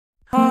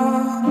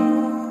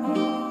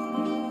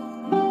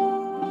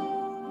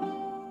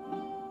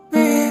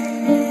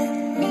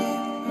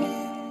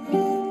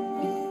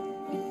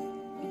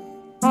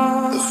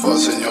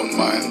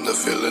mind. The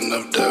feeling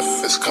of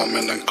death is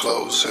coming and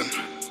closing.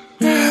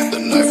 The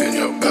knife in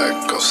your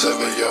back, I'll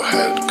sever your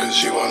head,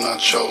 cause you are not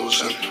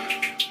chosen.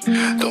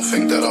 Don't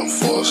think that I'm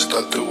forced,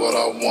 I do what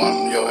I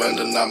want, you'll end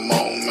in that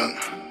moment.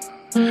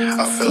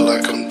 I feel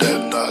like I'm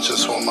dead, I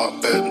just want my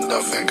bed,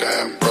 I think I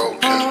am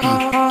broken.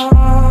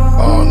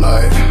 All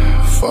night,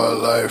 for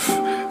life,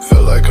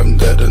 feel like I'm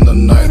dead in the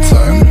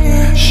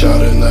nighttime.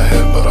 Shot in the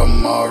head, but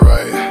I'm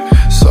alright.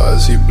 Saw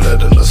as he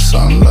bled in the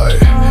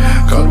sunlight.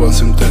 God wants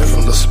him dead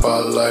from the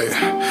spotlight.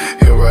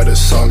 He'll write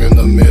his song in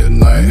the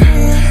midnight.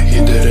 He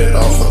did it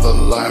all for the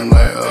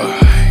limelight,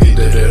 he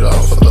did it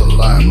all for the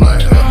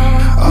limelight,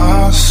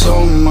 I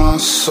sold my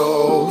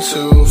soul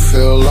to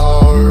feel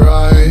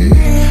alright.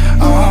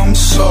 I'm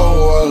so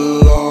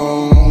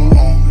alone.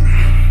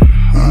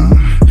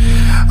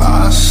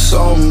 I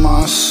sold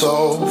my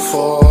soul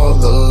for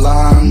the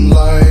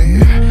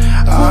limelight.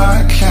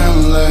 I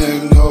can't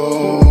let go.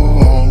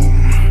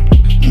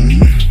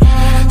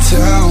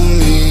 Tell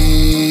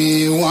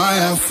me why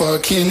I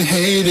fucking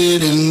hate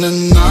it in the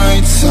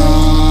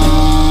nighttime.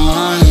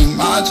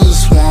 I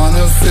just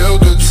wanna feel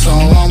good, so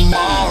I'm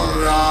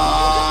alright.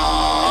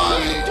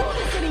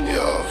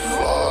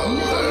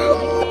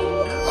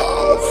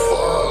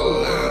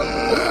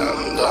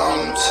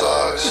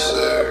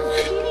 Toxic,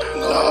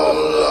 no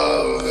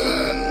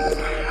loving,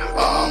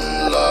 I'm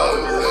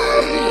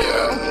loving,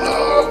 yeah,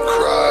 no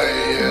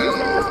crying,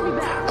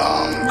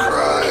 I'm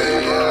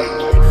crying.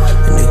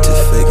 I need to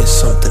figure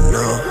something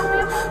out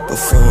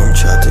before I'm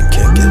trapped and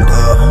can't get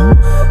out.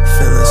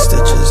 Feeling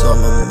stitches on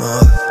my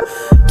mouth,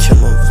 kill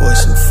my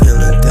voice, I'm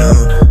feeling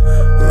down.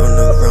 Run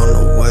around,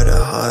 nowhere to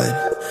hide,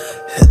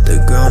 hit the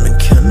ground and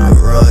cannot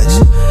rise.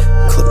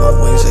 Clip my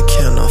wings, I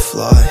cannot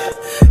fly.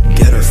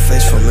 Get her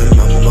face from in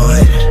my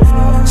mind.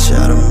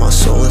 Shatter my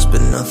soul, it's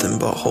been nothing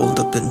but hold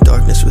up in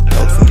darkness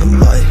without from the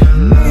light.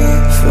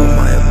 Fill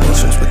my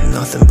emotions with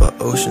nothing but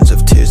oceans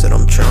of tears that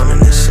I'm drowning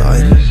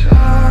inside.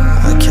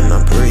 I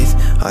cannot breathe,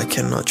 I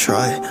cannot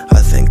try,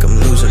 I think I'm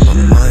losing my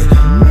mind.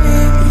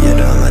 Yet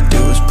all I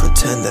do is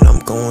pretend that I'm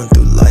going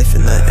through life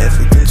and that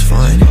everything's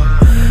fine.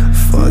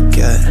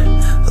 Forget,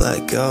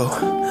 let go,